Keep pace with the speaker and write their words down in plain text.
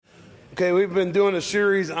Okay, we've been doing a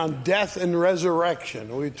series on death and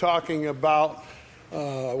resurrection. We're talking about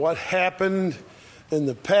what happened in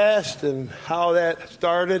the past and how that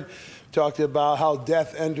started. We talked about how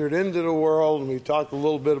death entered into the world, and we talked a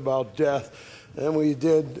little bit about death. And we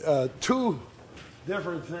did two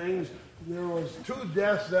different things. There was two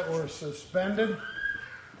deaths that were suspended,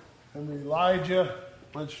 and Elijah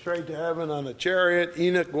went straight to heaven on a chariot.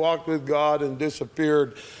 Enoch walked with God and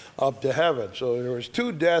disappeared up to heaven. So there was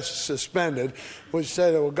two deaths suspended, which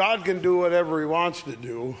said, well, God can do whatever he wants to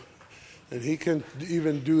do, and he can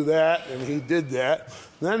even do that, and he did that.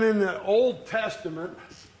 Then in the Old Testament,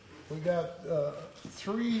 we got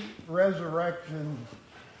three resurrections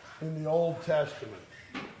in the Old Testament.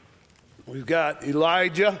 We've got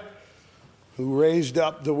Elijah, who raised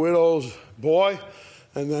up the widow's boy,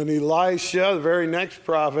 and then Elisha, the very next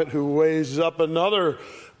prophet, who raised up another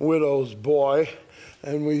widow's boy.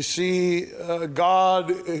 And we see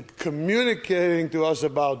God communicating to us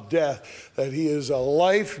about death, that he is a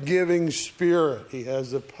life-giving spirit. He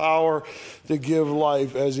has the power to give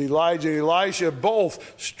life. As Elijah and Elisha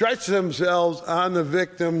both stretch themselves on the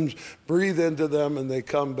victims, breathe into them, and they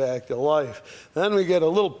come back to life. Then we get a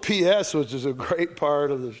little P.S., which is a great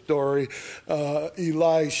part of the story.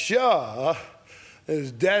 Elisha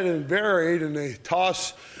is dead and buried, and they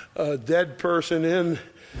toss a dead person in,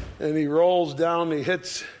 and he rolls down, he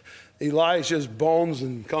hits Elisha's bones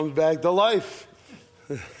and comes back to life.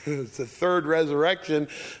 It's the third resurrection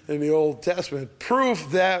in the Old Testament.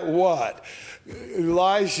 Proof that what?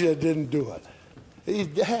 Elisha didn't do it. He's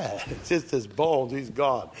dead. It's just his bones. He's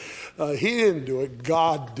gone. He didn't do it.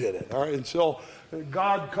 God did it. All right. And so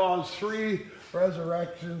God caused three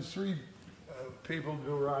resurrections, three people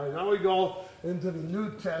to rise. Now we go into the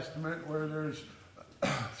New Testament, where there's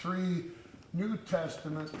three New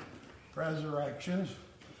Testament resurrections.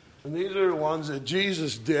 And these are the ones that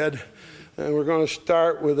Jesus did. And we're going to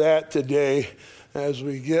start with that today as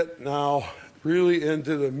we get now really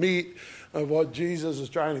into the meat of what Jesus is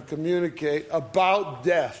trying to communicate about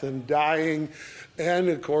death and dying and,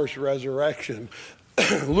 of course, resurrection.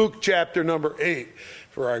 Luke chapter number 8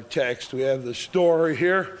 for our text. We have the story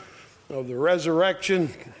here of the resurrection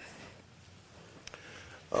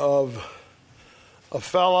of a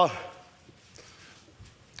fella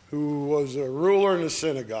who was a ruler in the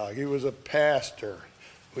synagogue. He was a pastor,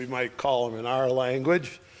 we might call him in our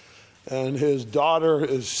language. And his daughter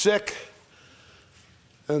is sick.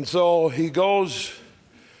 And so he goes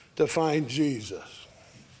to find Jesus.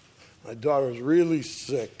 My daughter's really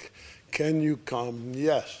sick. Can you come?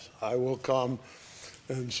 Yes, I will come.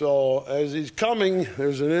 And so as he's coming,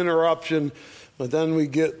 there's an interruption. But then we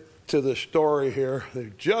get to the story here.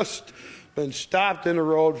 They've just been stopped in the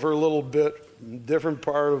road for a little bit. Different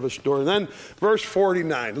part of a story. And then verse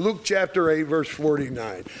 49, Luke chapter 8, verse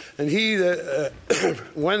 49. And he,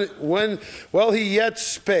 while he yet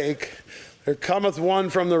spake, there cometh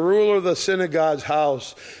one from the ruler of the synagogue's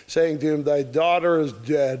house, saying to him, Thy daughter is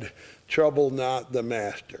dead, trouble not the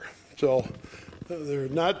master. So they're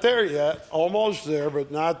not there yet, almost there,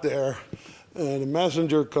 but not there. And a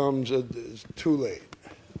messenger comes, it's too late.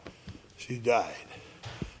 She died.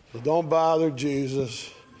 So don't bother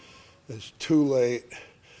Jesus. It's too late.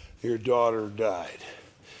 Your daughter died.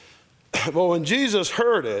 But when Jesus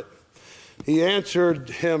heard it, he answered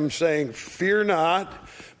him, saying, Fear not,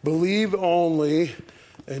 believe only,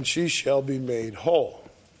 and she shall be made whole.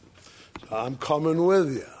 So I'm coming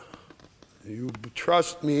with you. You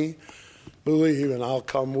trust me, believe, and I'll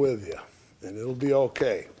come with you. And it'll be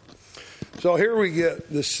okay. So here we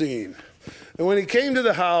get the scene. And when he came to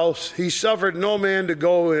the house, he suffered no man to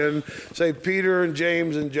go in, save Peter and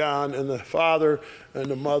James and John and the father and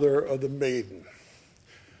the mother of the maiden.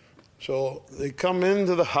 So they come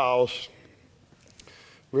into the house.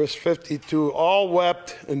 Verse 52, all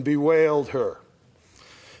wept and bewailed her.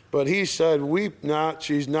 But he said, Weep not,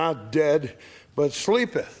 she's not dead, but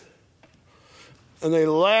sleepeth. And they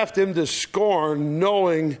laughed him to scorn,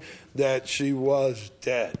 knowing that she was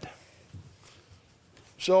dead.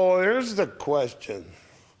 So here's the question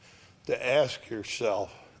to ask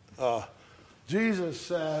yourself. Jesus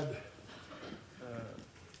said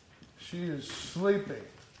she is sleeping.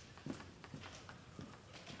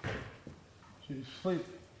 She's sleeping.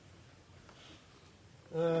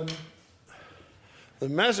 And the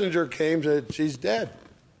messenger came and said, she's dead.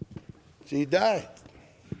 She died.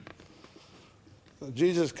 So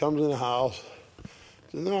Jesus comes in the house.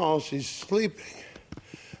 Says, no, she's sleeping.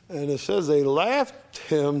 And it says they laughed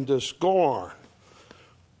him to scorn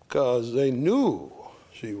because they knew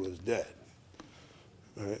she was dead.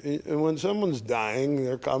 Right? And when someone's dying,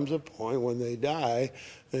 there comes a point when they die,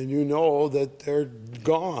 and you know that they're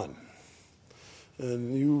gone.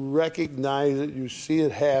 and you recognize it, you see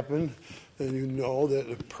it happen, and you know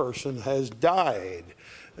that a person has died.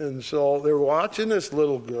 And so they're watching this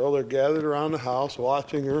little girl. They're gathered around the house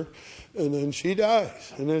watching her, and then she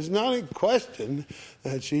dies. And there's not a question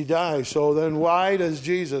that she dies. So then why does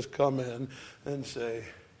Jesus come in and say,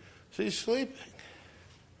 she's sleeping?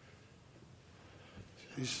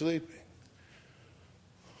 She's sleeping.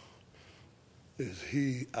 Is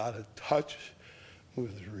he out of touch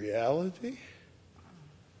with reality?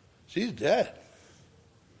 She's dead.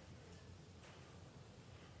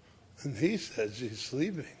 And he says she's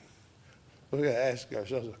sleeping. We're going to ask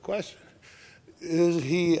ourselves a question. Is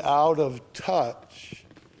he out of touch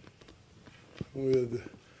with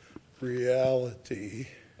reality?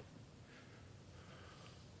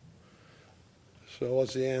 So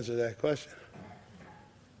what's the answer to that question?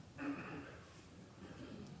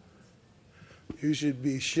 You should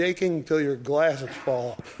be shaking till your glasses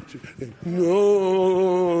fall off.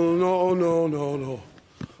 No.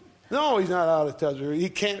 No, he's not out of touch. He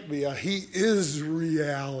can't be. He is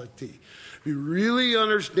reality. If you really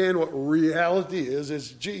understand what reality is,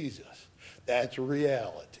 it's Jesus. That's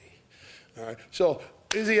reality. All right. So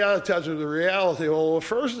is he out of touch with the reality? Well, the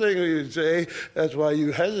first thing we would say, that's why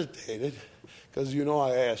you hesitated, because you know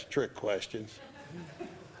I ask trick questions.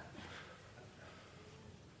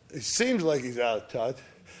 It seems like he's out of touch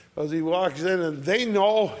because he walks in and they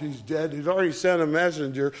know he's dead. He's already sent a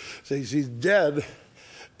messenger, says he's dead.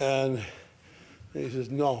 And he says,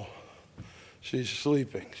 no, she's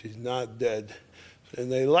sleeping. She's not dead.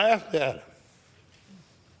 And they laughed at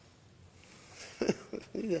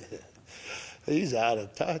him. He's out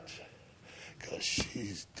of touch because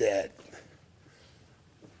she's dead.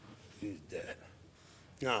 She's dead.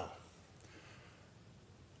 Now,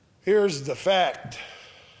 here's the fact.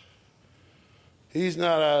 He's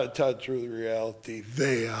not out of touch with reality.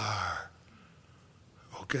 They are.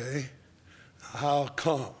 Okay? How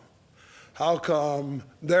come? How come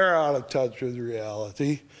they're out of touch with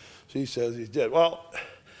reality? She says he's dead. Well,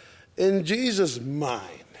 in Jesus'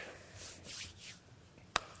 mind,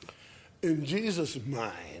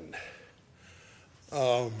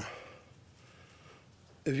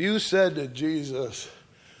 if you said to Jesus,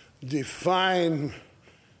 define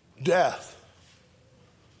death,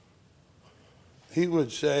 he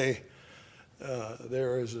would say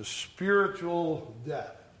there is a spiritual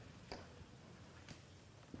death.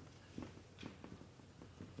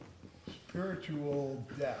 Spiritual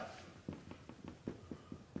death.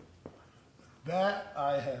 That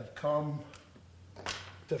I have come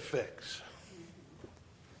to fix.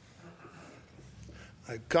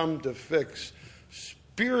 I come to fix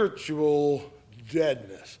spiritual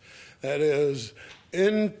deadness. That is,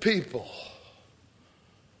 in people,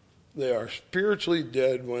 they are spiritually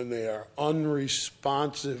dead when they are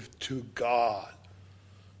unresponsive to God.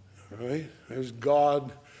 All right? There's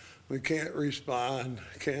God. We can't respond,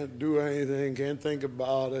 can't do anything, can't think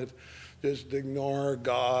about it, just ignore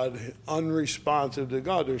God, unresponsive to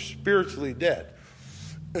God. They're spiritually dead.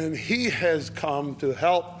 And he has come to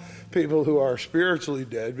help people who are spiritually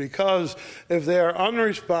dead, because if they are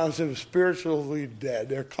unresponsive, spiritually dead,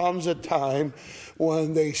 there comes a time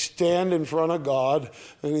when they stand in front of God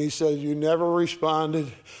and he says, you never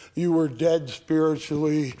responded, you were dead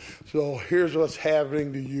spiritually, so here's what's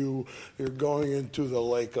happening to you. You're going into the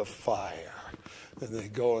lake of fire. And they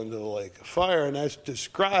go into the lake of fire, and that's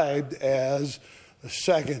described as the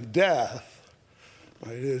second death.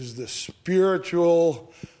 It is the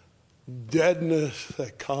spiritual deadness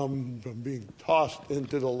that comes from being tossed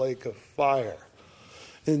into the lake of fire.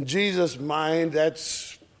 In Jesus' mind, that's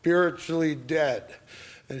spiritually dead.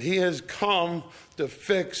 And he has come to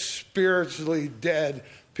fix spiritually dead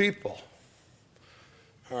people.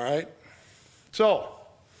 All right? So,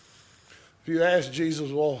 if you ask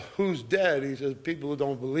Jesus, well, who's dead? He says, people who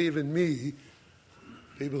don't believe in me,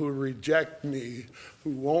 people who reject me, who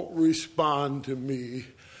won't respond to me,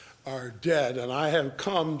 are dead. And I have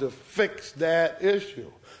come to fix that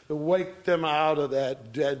issue, to wake them out of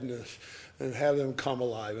that deadness and have them come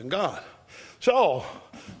alive in God. So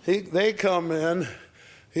they come in,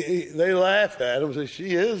 they laugh at him, say,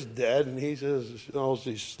 she is dead. And he says, no,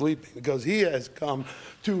 she's sleeping, because he has come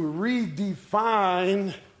to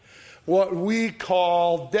redefine what we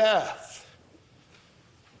call death.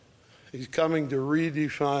 He's coming to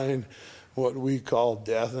redefine what we call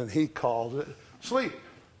death, and he calls it sleep.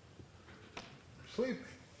 Sleeping.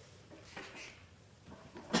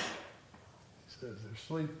 He says they're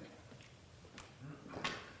sleeping.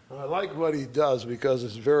 I like what he does because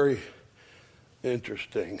it's very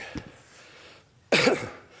interesting.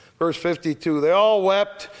 Verse 52, they all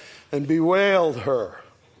wept and bewailed her.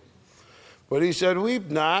 But he said,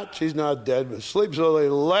 weep not, she's not dead, but asleep. So they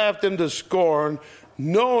laughed him to scorn,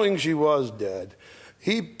 knowing she was dead.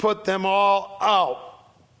 He put them all out.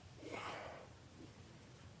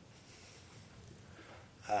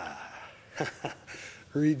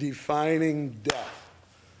 Redefining death.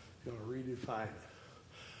 Going to redefine it.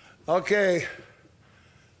 Okay.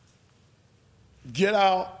 Get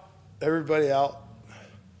out. Everybody out.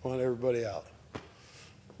 I want everybody out.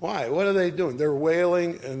 Why? What are they doing? They're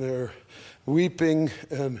wailing and they're weeping.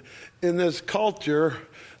 And in this culture,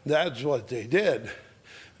 that's what they did.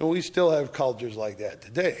 And we still have cultures like that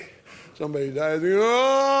today. Somebody dies,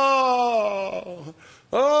 oh,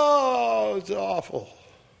 it's awful.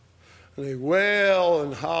 And they wail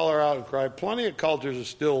and holler out and cry. Plenty of cultures are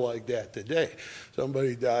still like that today.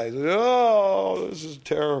 Somebody dies, oh, this is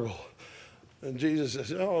terrible. And Jesus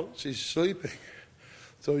says, oh, she's sleeping.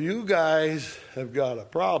 So you guys have got a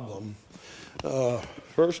problem.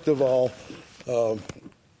 First of all,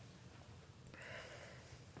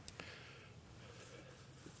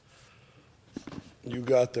 you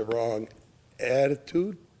got the wrong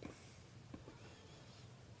attitude.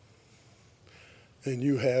 And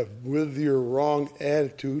you have, with your wrong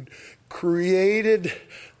attitude, created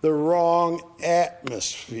the wrong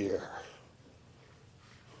atmosphere.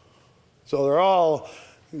 So they're all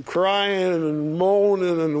crying and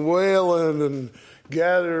moaning and wailing and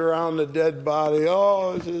gathered around the dead body.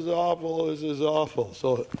 Oh, this is awful, this is awful.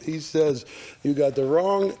 So he says, you got the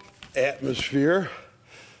wrong atmosphere.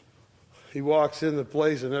 He walks in the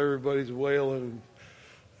place and everybody's wailing.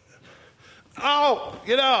 Oh,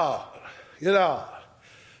 get out, get out.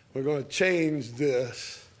 We're going to change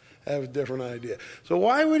this, have a different idea. So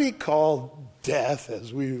why would he call death,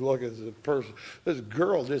 as we look at the person? This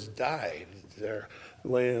girl just died. They're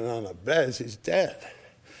laying on a bed. She's dead.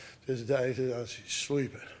 Just died. She's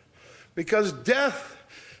sleeping. Because death,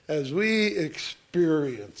 as we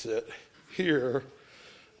experience it here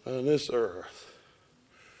on this earth,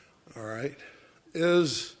 all right,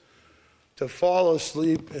 is to fall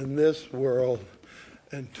asleep in this world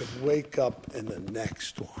and to wake up in the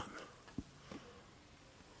next one.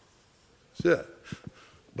 That's it.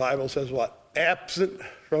 The Bible says what? Absent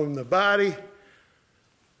from the body,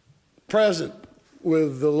 present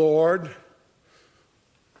with the Lord,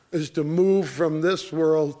 is to move from this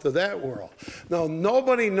world to that world. Now,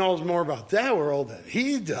 nobody knows more about that world than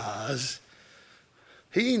he does.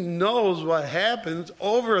 He knows what happens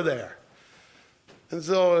over there. And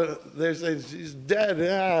so they say, she's dead.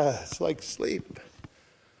 Yeah, it's like sleep.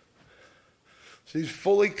 She's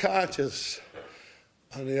fully conscious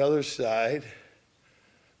on the other side,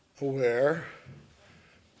 aware,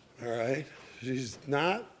 all right? She's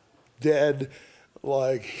not dead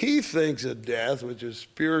like he thinks of death, which is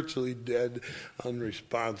spiritually dead,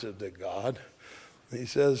 unresponsive to God. He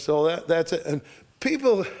says, so that's it. And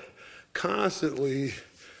people constantly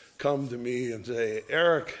come to me and say,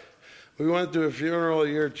 Eric, we went to a funeral at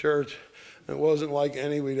your church. It wasn't like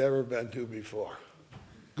any we'd ever been to before.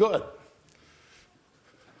 Good.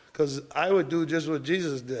 Because I would do just what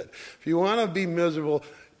Jesus did. If you want to be miserable,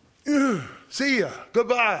 see ya,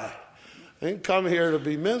 goodbye. I didn't come here to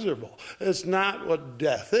be miserable. It's not what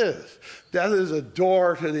death is. Death is a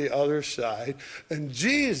door to the other side. And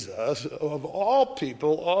Jesus, of all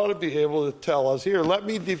people, ought to be able to tell us, here, let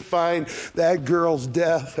me define that girl's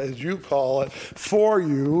death, as you call it, for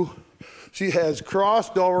you. She has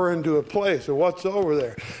crossed over into a place. And what's over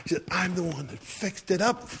there? She said, I'm the one that fixed it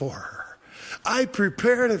up for her. I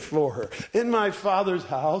prepared it for her. In my Father's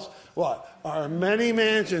house, what? Are many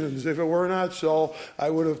mansions. If it were not so,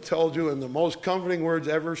 I would have told you in the most comforting words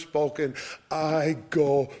ever spoken, I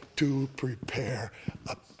go to prepare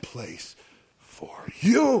a place for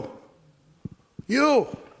you.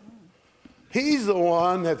 You. He's the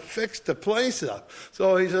one that fixed the place up.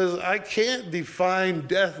 So he says, I can't define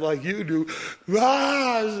death like you do.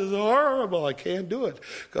 This is horrible. I can't do it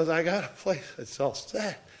because I got a place that's all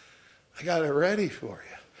set. I got it ready for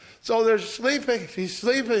you. So they're sleeping. She's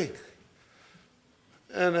sleeping.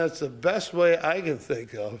 And that's the best way I can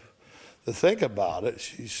think of to think about it.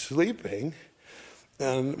 She's sleeping.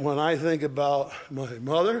 And when I think about my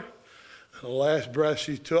mother, the last breath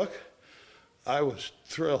she took, I was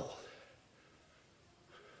thrilled.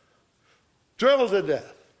 Thrilled to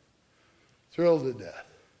death. Thrilled to death.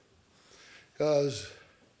 Because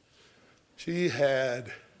she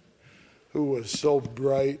had, who was so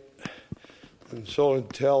bright and so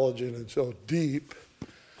intelligent and so deep,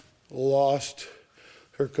 lost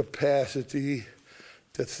her capacity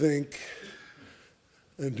to think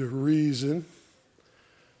and to reason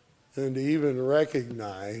and to even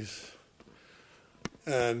recognize.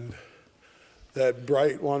 And that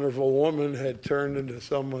bright, wonderful woman had turned into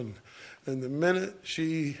someone. And the minute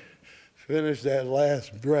she finished that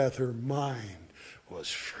last breath, her mind was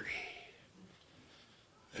free.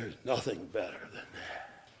 There's nothing better than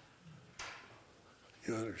that.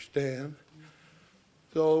 You understand?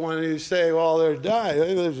 So when you say, well, they're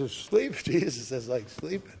dying, they're just sleep. Jesus is like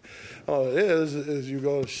sleeping. All it is you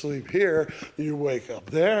go to sleep here, you wake up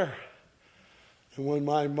there. And when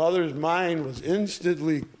my mother's mind was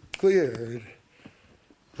instantly cleared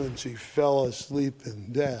when she fell asleep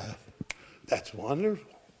in death, that's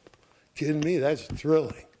wonderful. Kidding me? That's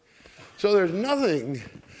thrilling. So there's nothing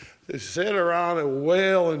to sit around and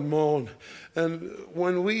wail and moan. And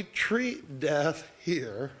when we treat death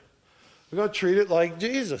here, we're going to treat it like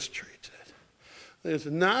Jesus treats it. It's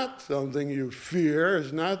not something you fear.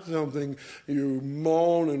 It's not something you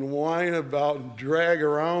moan and whine about and drag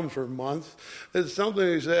around for months. It's something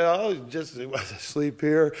you say, oh, just went to sleep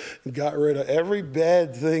here and got rid of every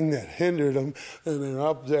bad thing that hindered them, and they're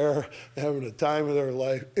up there having the time of their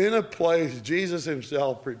life in a place Jesus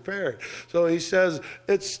himself prepared. So he says,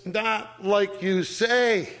 it's not like you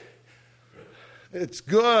say. It's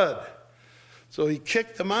good. So he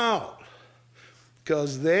kicked them out,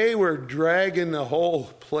 because they were dragging the whole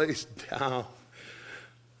place down.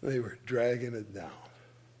 They were dragging it down.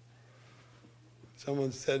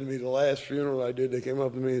 Someone said to me the last funeral I did, they came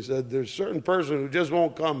up to me and said, there's a certain person who just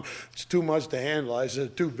won't come. It's too much to handle. I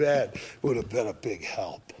said, too bad. It would have been a big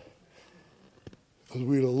help. Because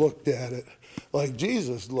we'd have looked at it like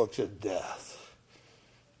Jesus looks at death.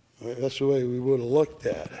 I mean, that's the way we would have looked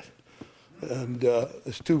at it. And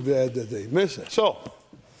it's too bad that they miss it. So,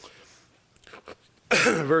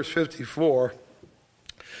 verse 54,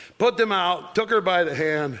 put them out, took her by the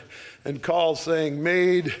hand, and called, saying,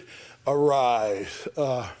 Maid, arise.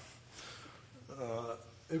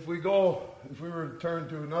 If we return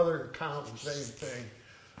to another account, the same thing.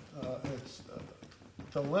 It's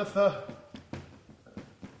Talitha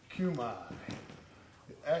Cumi,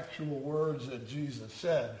 the actual words that Jesus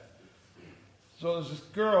said. So there's this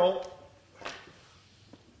girl,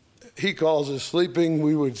 he calls her sleeping.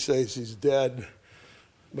 We would say she's dead.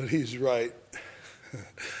 But he's right.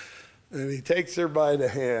 And he takes her by the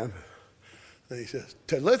hand, and he says,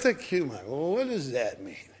 Talitha Cumi. Well, what does that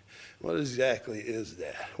mean? What exactly is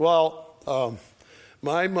that? Well,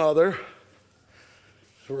 my mother,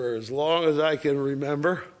 for as long as I can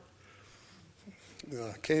remember,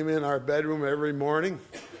 came in our bedroom every morning.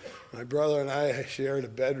 My brother and I shared a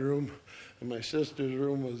bedroom, and my sister's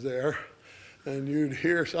room was there. And you'd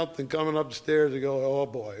hear something coming up the stairs and go, oh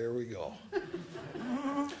boy, here we go.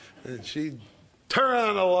 And she'd turn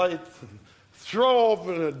on the lights and throw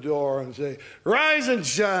open the door and say, rise and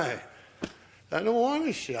shine. I don't want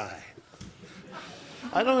to shine.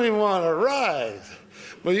 I don't even want to rise.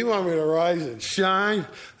 But you want me to rise and shine?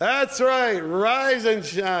 That's right, rise and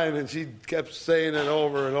shine. And she kept saying it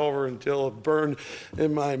over and over until it burned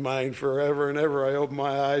in my mind forever and ever. I open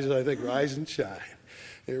my eyes and I think, rise and shine.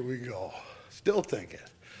 Here we go. Still thinking.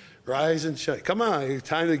 Rise and shine. Come on, it's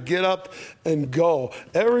time to get up and go.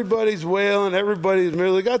 Everybody's wailing, everybody's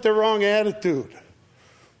merely got the wrong attitude.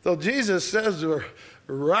 So Jesus says to her,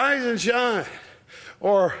 rise and shine.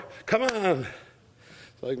 Or, come on.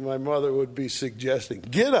 It's like my mother would be suggesting,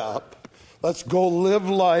 get up. Let's go live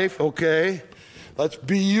life, okay? Let's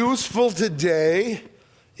be useful today.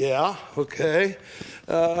 Yeah, okay.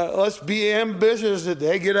 Let's be ambitious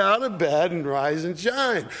today. Get out of bed and rise and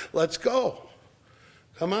shine. Let's go.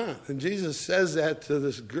 Come on. And Jesus says that to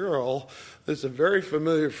this girl. It's a very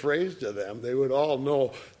familiar phrase to them. They would all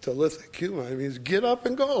know Talitha Cumi. It means get up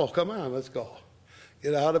and go. Come on, let's go.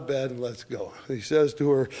 Get out of bed and let's go. He says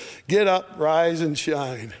to her, get up, rise and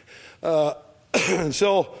shine. And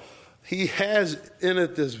so he has in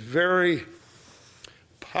it this very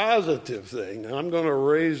positive thing. I'm going to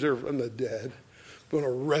raise her from the dead. I'm going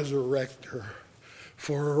to resurrect her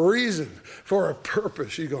for a reason, for a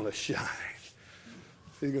purpose. She's going to shine.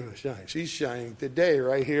 She's going to shine. She's shining today,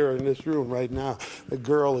 right here in this room, right now. The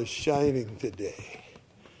girl is shining today,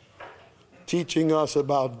 teaching us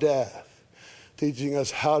about death, teaching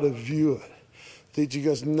us how to view it, teaching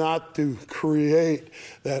us not to create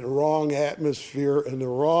that wrong atmosphere and the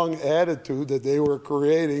wrong attitude that they were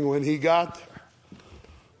creating when he got there.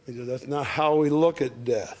 Because that's not how we look at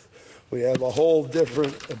death. We have a whole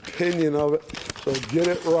different opinion of it, so get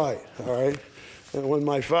it right, all right? And when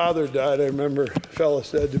my father died, I remember a fellow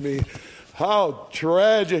said to me, how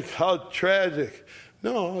tragic, how tragic.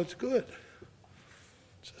 No, it's good.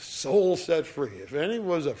 It's a soul set free. If any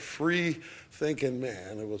was a free-thinking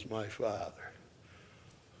man, it was my father.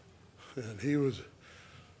 And he was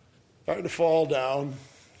starting to fall down.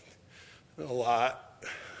 a lot.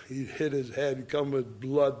 He'd hit his head, come with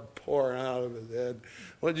blood pouring out of his head.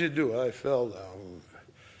 What'd you do? I fell down.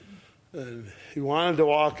 And he wanted to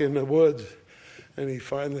walk in the woods, and he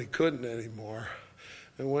finally couldn't anymore.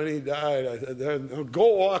 And when he died, I said,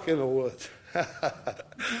 go walk in the woods.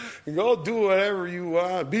 Go do whatever you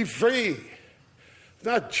want. Be free. It's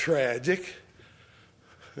not tragic.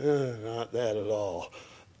 Not that at all.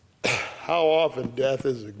 How often death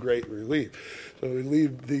is a great relief. So we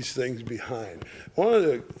leave these things behind. One of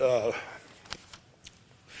the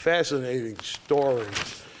fascinating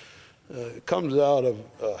stories comes out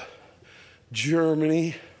of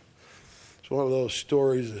Germany. It's one of those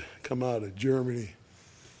stories that come out of Germany.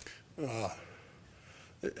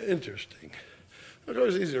 Interesting. Of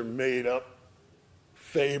course, these are made up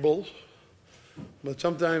fables, but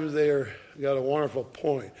sometimes they got a wonderful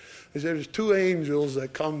point. They say there's two angels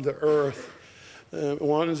that come to earth.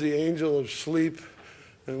 One is the angel of sleep,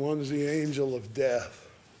 and one is the angel of death.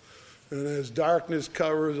 And as darkness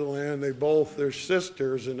covers the land, they're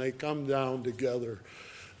sisters, and they come down together.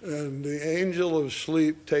 And the angel of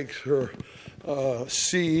sleep takes her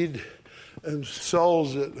seed and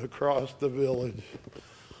sows it across the village.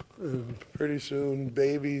 And pretty soon,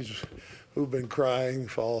 babies who've been crying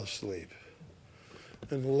fall asleep.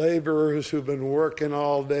 And laborers who've been working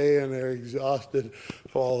all day and they're exhausted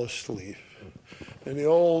fall asleep. And the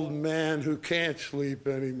old man who can't sleep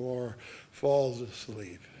anymore falls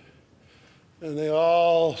asleep. And they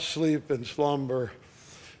all sleep and slumber.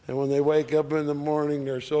 And when they wake up in the morning,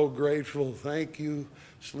 they're so grateful. Thank you,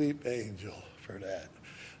 sleep angel, for that.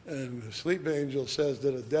 And the sleep angel says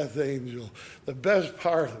to the death angel, the best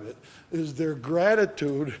part of it is their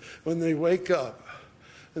gratitude when they wake up.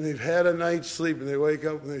 And they've had a night's sleep, and they wake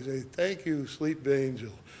up and they say, thank you, sleep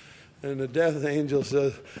angel. And the death angel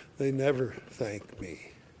says, they never thank me.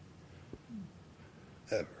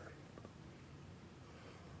 Ever.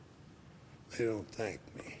 They don't thank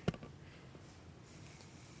me.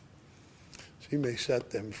 So he may set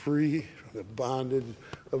them free from the bondage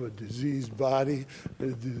of a diseased body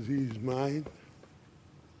and a diseased mind.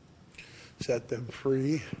 Set them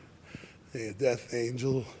free. The death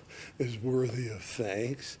angel is worthy of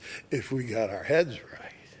thanks if we got our heads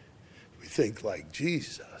right. We think like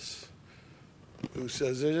Jesus, who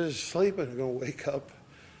says they're just sleeping, they're going to wake up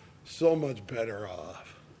so much better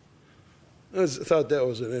off. I thought that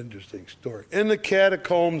was an interesting story. In the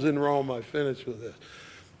catacombs in Rome, I finished with this.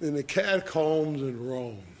 In the catacombs in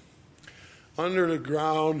Rome, under the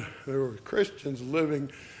ground, there were Christians living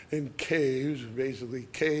in caves, basically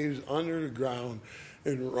caves under the ground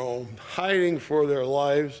in Rome, hiding for their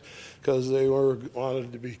lives because they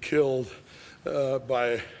wanted to be killed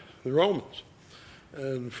by the Romans.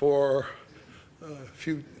 And for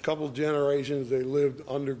a couple generations, they lived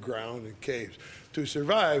underground in caves. To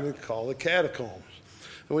survive, it's called the catacombs.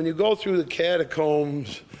 And when you go through the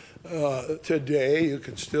catacombs today, you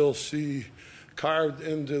can still see carved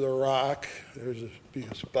into the rock, there's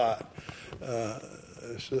a spot,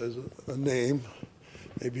 it says a name,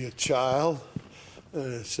 maybe a child,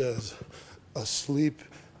 and it says, asleep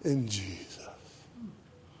in Jesus,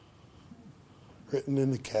 written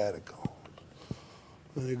in the catacombs.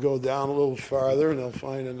 And they go down a little farther and they'll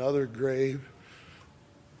find another grave,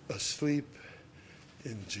 asleep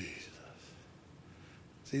in Jesus.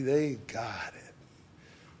 See, they got it.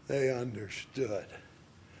 They understood.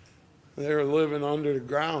 They were living under the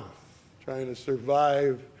ground, trying to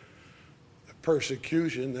survive the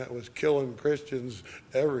persecution that was killing Christians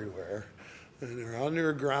everywhere. And they're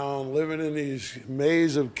underground, living in these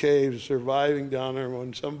maze of caves, surviving down there.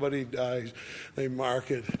 When somebody dies, they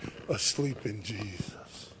mark it, asleep in Jesus.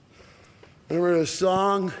 Remember the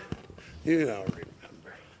song? You don't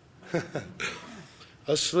remember.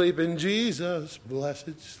 Asleep in Jesus,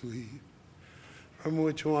 blessed sleep, from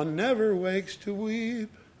which one never wakes to weep,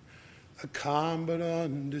 a calm but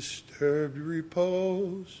undisturbed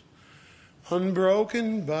repose,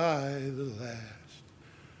 unbroken by the last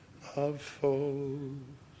of foes.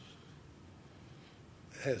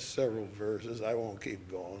 It has several verses. I won't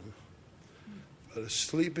keep going. But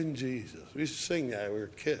asleep in Jesus. We used to sing that when we were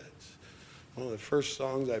kids. One of the first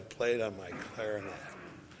songs I played on my clarinet.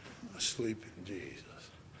 Asleep in Jesus.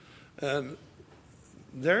 And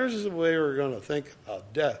there's the way we're going to think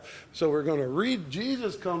about death. So we're going to read,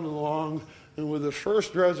 Jesus comes along, and with the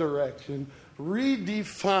first resurrection,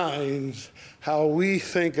 redefines how we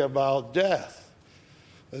think about death.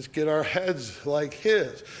 Let's get our heads like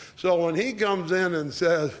his. So when he comes in and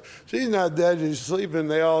says, she's not dead, she's sleeping,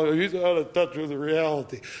 he's out of touch with the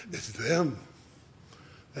reality. It's them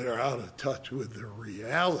that are out of touch with the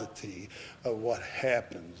reality of what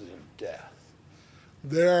happens in death.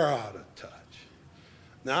 They're out of touch.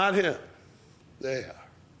 Not him. They are.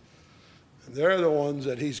 And they're the ones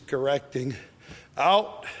that he's correcting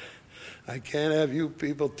out. I can't have you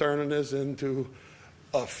people turning this into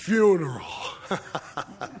a funeral.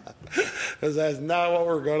 Because that's not what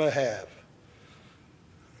we're going to have.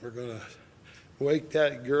 We're going to wake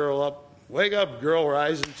that girl up. Wake up, girl,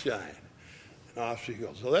 rise and shine. And off she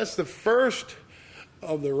goes. So that's the first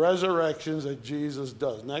of the resurrections that Jesus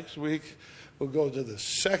does. Next week, we'll go to the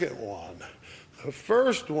second one. The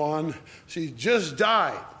first one, she just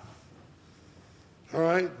died. All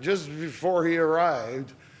right? Just before he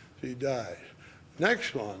arrived, she died.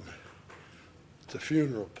 Next one, it's a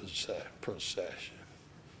funeral procession.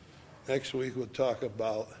 Next week, we'll talk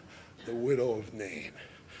about the widow of Nain.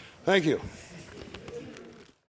 Thank you.